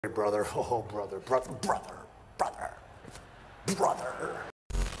Brother, oh brother, brother.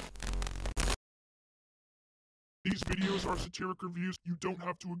 These videos are satiric reviews. You don't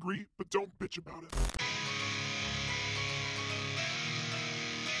have to agree, but don't bitch about it.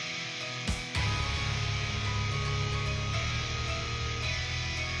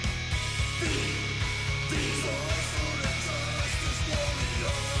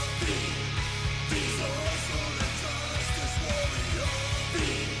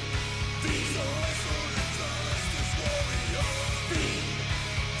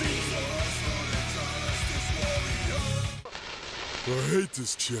 I hate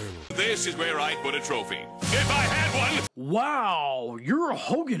this channel. This is where I'd put a trophy. If I had one! Wow, you're a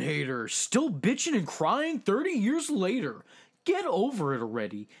Hogan hater, still bitching and crying 30 years later. Get over it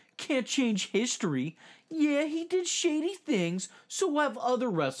already. Can't change history. Yeah, he did shady things, so have other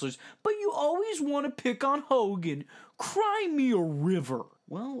wrestlers, but you always want to pick on Hogan. Cry me a river.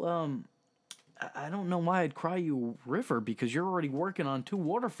 Well, I don't know why I'd cry you a river, because you're already working on 2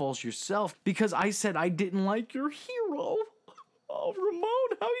 waterfalls yourself, because I said I didn't like your hero. Oh,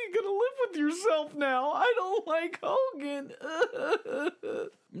 Ramon, how are you gonna live with yourself now? I don't like Hogan.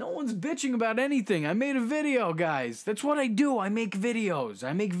 No one's bitching about anything. I made a video, guys. That's what I do. I make videos.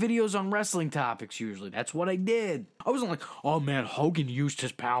 I make videos on wrestling topics, usually. That's what I did. I wasn't like, oh man, Hogan used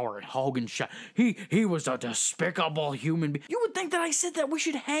his power and Hogan shot. He was a despicable human being. You would think that I said that we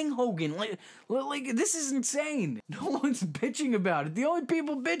should hang Hogan. Like this is insane. No one's bitching about it. The only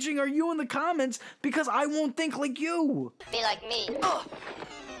people bitching are you in the comments because I won't think like you. Be like me.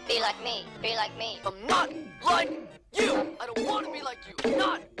 Be like me. Be like me. I'm not like you. I don't want to be like you.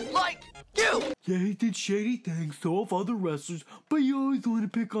 Not like you. Yeah, he did shady things, so have other wrestlers, but you always want to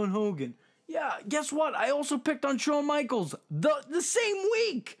pick on Hogan. Yeah, guess what? I also picked on Shawn Michaels the same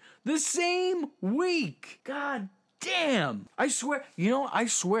week. The same week. God damn. I swear, I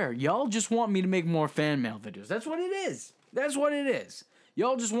swear, y'all just want me to make more fan mail videos. That's what it is. That's what it is.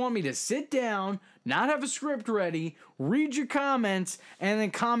 Y'all just want me to sit down, not have a script ready, read your comments, and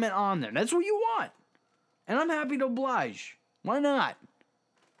then comment on them. That's what you want. And I'm happy to oblige. Why not?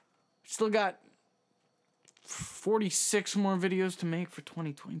 Still got 46 more videos to make for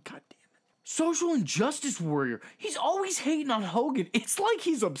 2020. God damn it. Social injustice warrior. He's always hating on Hogan. It's like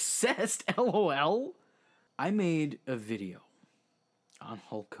he's obsessed, LOL. I made a video on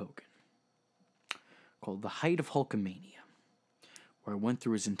Hulk Hogan called The Height of Hulkamania, where I went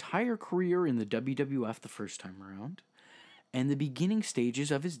through his entire career in the WWF the first time around, and the beginning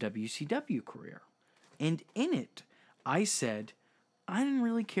stages of his WCW career. And in it, I said, I didn't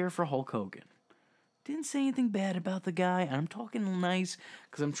really care for Hulk Hogan. Didn't say anything bad about the guy, and I'm talking nice,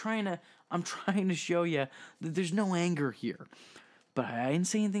 because I'm trying to show you that there's no anger here. But I didn't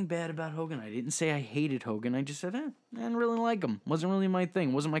say anything bad about Hogan. I didn't say I hated Hogan. I just said, I didn't really like him. Wasn't really my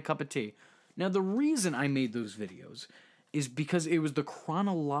thing. Wasn't my cup of tea. Now, the reason I made those videos is because it was the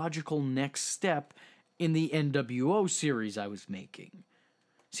chronological next step in the NWO series I was making.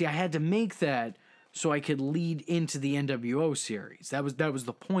 See, I had to make that so I could lead into the NWO series. That was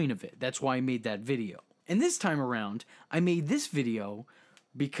the point of it. That's why I made that video. And this time around, I made this video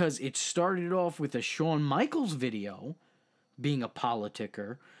because it started off with a Shawn Michaels video being a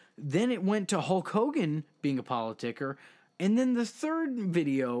politicker, then it went to Hulk Hogan being a politicker, and then the third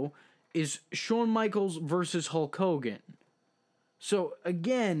video is Shawn Michaels versus Hulk Hogan. So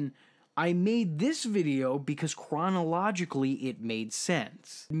again, I made this video because chronologically it made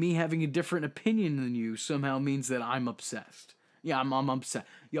sense. Me having a different opinion than you somehow means that I'm obsessed. Yeah, I'm obsessed.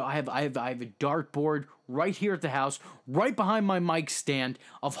 Yo, I have a dartboard right here at the house, right behind my mic stand,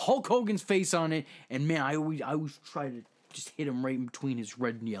 of Hulk Hogan's face on it, and man, I always try to just hit him right in between his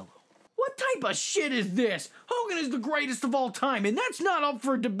red and yellow. What type of shit is this? Hogan is the greatest of all time, and that's not up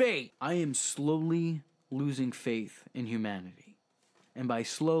for debate. I am slowly losing faith in humanity. And by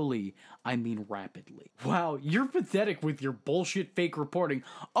slowly, I mean rapidly. Wow, you're pathetic with your bullshit fake reporting.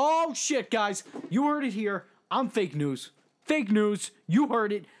 Oh shit, guys. You heard it here. I'm fake news. Fake news. You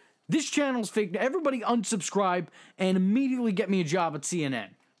heard it. This channel's fake. Everybody unsubscribe and immediately get me a job at CNN.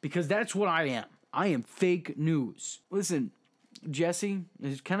 Because that's what I am. I am fake news. Listen, Jesse,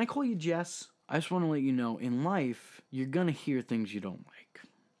 can I call you Jess? I just want to let you know, in life, you're going to hear things you don't like.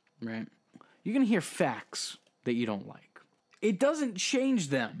 Right? You're going to hear facts that you don't like. It doesn't change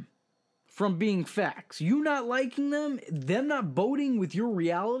them from being facts. You not liking them not voting with your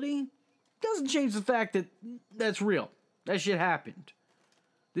reality, doesn't change the fact that that's real. That shit happened.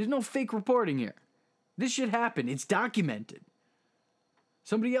 There's no fake reporting here. This shit happened. It's documented.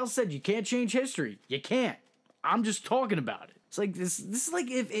 Somebody else said you can't change history. You can't. I'm just talking about it. It's like this is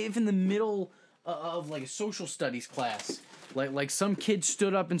like if in the middle of like a social studies class. Like some kid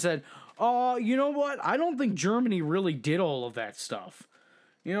stood up and said, you know what? I don't think Germany really did all of that stuff.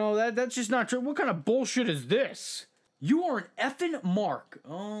 You know, that's just not true. What kind of bullshit is this? You are an effing mark.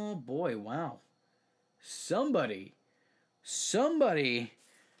 Oh boy, wow. Somebody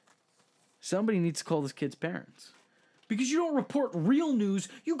needs to call this kid's parents. Because you don't report real news,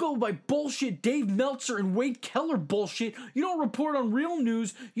 you go by bullshit Dave Meltzer and Wade Keller bullshit. You don't report on real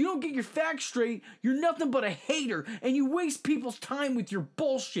news, you don't get your facts straight, you're nothing but a hater, and you waste people's time with your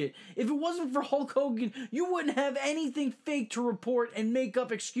bullshit. If it wasn't for Hulk Hogan, you wouldn't have anything fake to report and make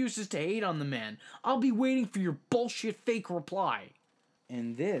up excuses to hate on the man. I'll be waiting for your bullshit fake reply.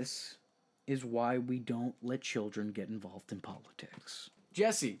 And this is why we don't let children get involved in politics.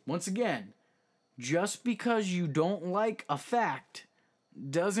 Jesse, once again, just because you don't like a fact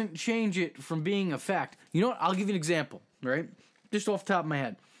doesn't change it from being a fact. You know what? I'll give you an example, right? Just off the top of my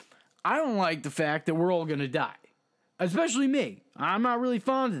head. I don't like the fact that we're all going to die. Especially me. I'm not really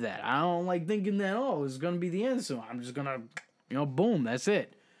fond of that. I don't like thinking that, it's going to be the end, so I'm just going to, boom, that's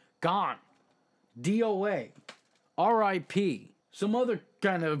it. Gone. DOA. RIP. Some other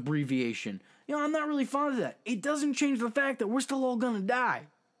kind of abbreviation. I'm not really fond of that. It doesn't change the fact that we're still all going to die.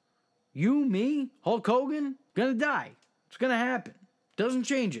 You, me, Hulk Hogan, gonna die. It's gonna happen. Doesn't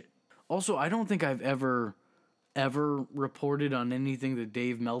change it. Also, I don't think I've ever reported on anything that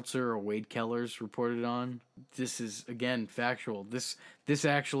Dave Meltzer or Wade Keller's reported on. This is, again, factual. This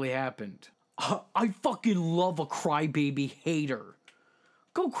actually happened. I fucking love a crybaby hater.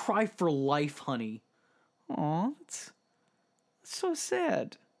 Go cry for life, honey. Aw, that's so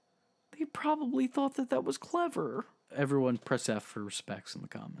sad. They probably thought that was clever. Everyone press F for respects in the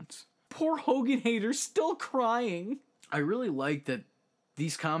comments. Poor Hogan hater still crying. I really like that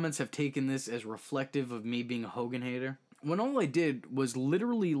these comments have taken this as reflective of me being a Hogan hater. When all I did was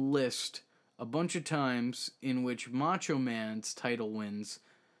literally list a bunch of times in which Macho Man's title wins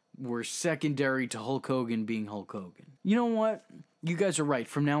were secondary to Hulk Hogan being Hulk Hogan. You know what? You guys are right.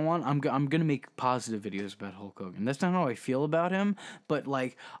 From now on, I'm gonna make positive videos about Hulk Hogan. That's not how I feel about him, but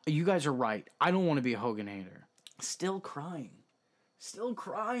like, you guys are right. I don't want to be a Hogan hater. Still crying. Still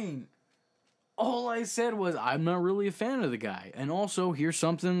crying. All I said was, I'm not really a fan of the guy. And also, here's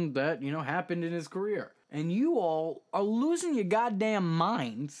something that, happened in his career. And you all are losing your goddamn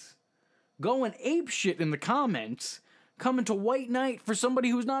minds, going apeshit in the comments, coming to White Knight for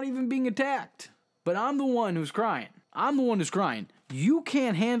somebody who's not even being attacked. But I'm the one who's crying. I'm the one who's crying. You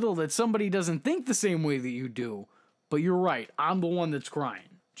can't handle that somebody doesn't think the same way that you do. But you're right, I'm the one that's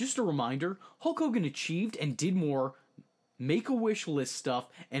crying. Just a reminder, Hulk Hogan achieved and did more Make-A-Wish list stuff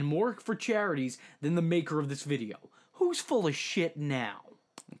and more for charities than the maker of this video. Who's full of shit now?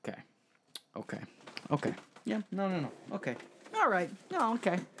 Okay. Yeah, no. Okay. All right. No,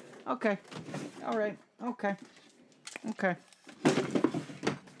 okay. All right. Okay.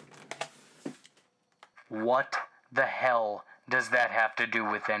 What the hell does that have to do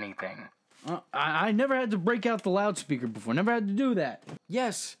with anything? I never had to break out the loudspeaker before. Never had to do that.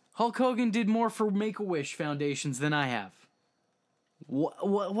 Yes, Hulk Hogan did more for Make-A-Wish foundations than I have.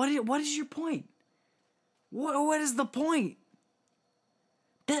 What is your point? What is the point?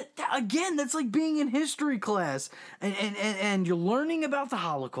 That again, that's like being in history class and you're learning about the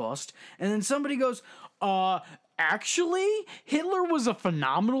Holocaust, and then somebody goes, actually, Hitler was a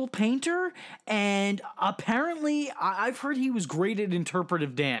phenomenal painter, and apparently, I've heard he was great at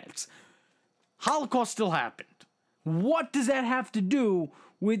interpretive dance. Holocaust still happened. What does that have to do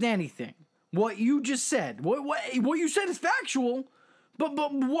with anything? What you just said. What you said is factual, but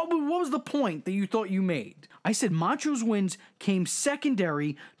what was the point that you thought you made? I said Macho's wins came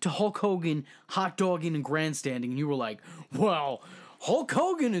secondary to Hulk Hogan hot dogging and grandstanding, and you were like, well, Hulk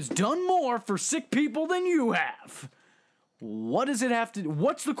Hogan has done more for sick people than you have. What does it have to do?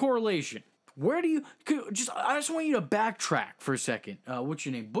 What's the correlation? Where do you... I just want you to backtrack for a second. What's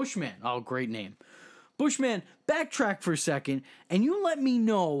your name? Bushman. Oh, great name. Bushman, backtrack for a second, and you let me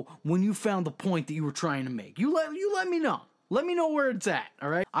know when you found the point that you were trying to make. You let me know. Let me know where it's at, all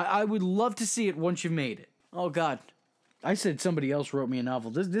right? I would love to see it once you've made it. Oh, God. I said somebody else wrote me a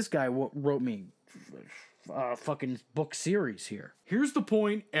novel. This guy wrote me fucking book series here. Here's the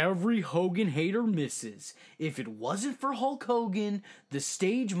point every Hogan hater misses. If it wasn't for Hulk Hogan, the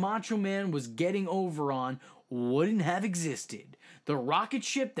stage Macho Man was getting over on wouldn't have existed. The rocket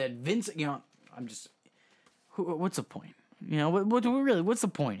ship that Vince... what's the point? What's the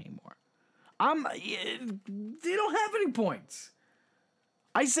point anymore? They don't have any points.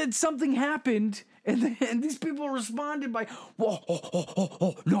 I said something happened, and these people responded by,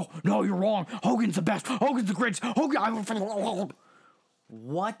 whoa, no, you're wrong. Hogan's the best. Hogan's the greatest.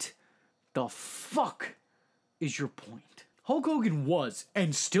 What The fuck is your point? Hulk Hogan was,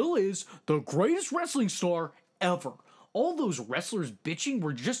 and still is, the greatest wrestling star ever. All those wrestlers bitching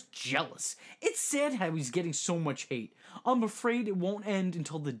were just jealous. It's sad how he's getting so much hate. I'm afraid it won't end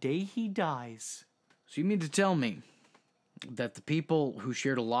until the day he dies. So you mean to tell me that the people who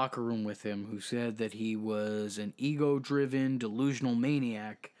shared a locker room with him, who said that he was an ego-driven, delusional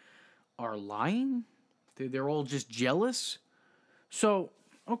maniac, are lying? They're all just jealous? So,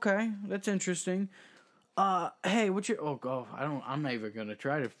 okay, that's interesting. Hey, what's your... Oh, God, I'm not even going to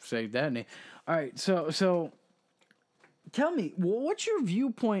try to say that name. All right, so... Tell me, what's your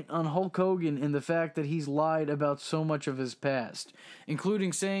viewpoint on Hulk Hogan and the fact that he's lied about so much of his past,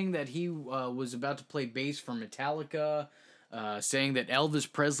 including saying that he was about to play bass for Metallica, saying that Elvis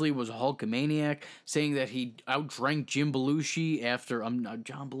Presley was a Hulkamaniac, saying that he outdrank Jim Belushi after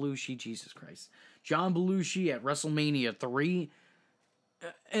John Belushi, Jesus Christ, John Belushi at WrestleMania 3,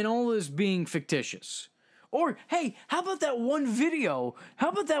 and all this being fictitious. Or hey, how about that one video? How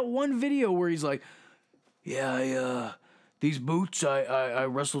about that one video where he's like, yeah, these boots, I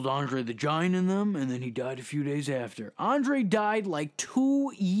wrestled Andre the Giant in them, and then he died a few days after. Andre died like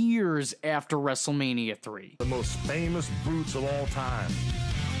 2 years after WrestleMania 3. The most famous boots of all time.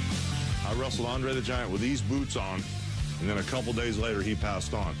 I wrestled Andre the Giant with these boots on, and then a couple days later, he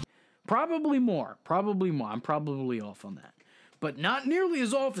passed on. Probably more. I'm probably off on that. But not nearly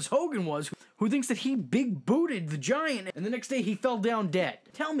as off as Hogan was, who thinks that he big booted the Giant, and the next day he fell down dead.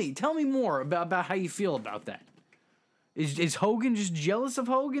 Tell me more about how you feel about that. Is Hogan just jealous of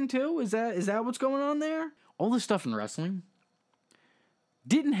Hogan too? Is that what's going on there? All this stuff in wrestling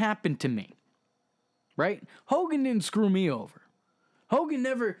didn't happen to me, right? Hogan didn't screw me over. Hogan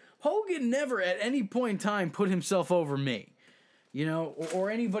never at any point in time put himself over me, you know, or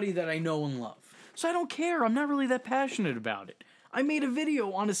anybody that I know and love. So I don't care. I'm not really that passionate about it. I made a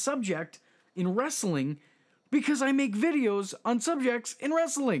video on a subject in wrestling because I make videos on subjects in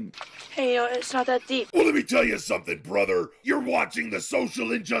wrestling. Hey, it's not that deep. Well, let me tell you something, brother. You're watching the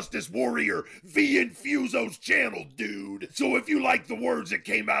Social Injustice Warrior V Infuso's channel, dude. So if you like the words that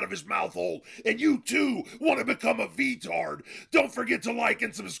came out of his mouth hole, and you too want to become a V-tard, don't forget to like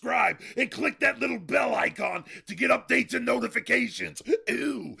and subscribe, and click that little bell icon to get updates and notifications.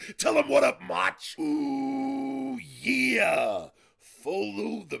 Ooh, tell him what up, Mach. Ooh, yeah.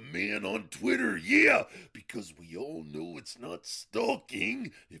 Follow the man on Twitter, yeah, because we all know it's not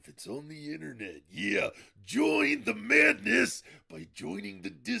stalking if it's on the internet, yeah. Join the madness by joining the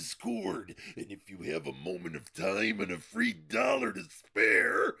Discord, and if you have a moment of time and a free $1 to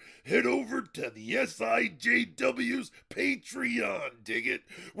spare, head over to the SIJW's Patreon, dig it,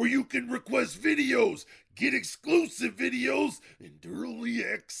 where you can request videos, get exclusive videos, and early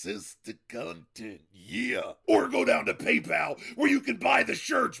access to content, yeah. Or go down to PayPal, where you can buy the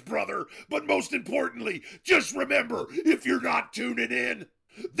shirts, brother. But most importantly, just remember, if you're not tuning in,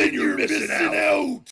 then you're missing out.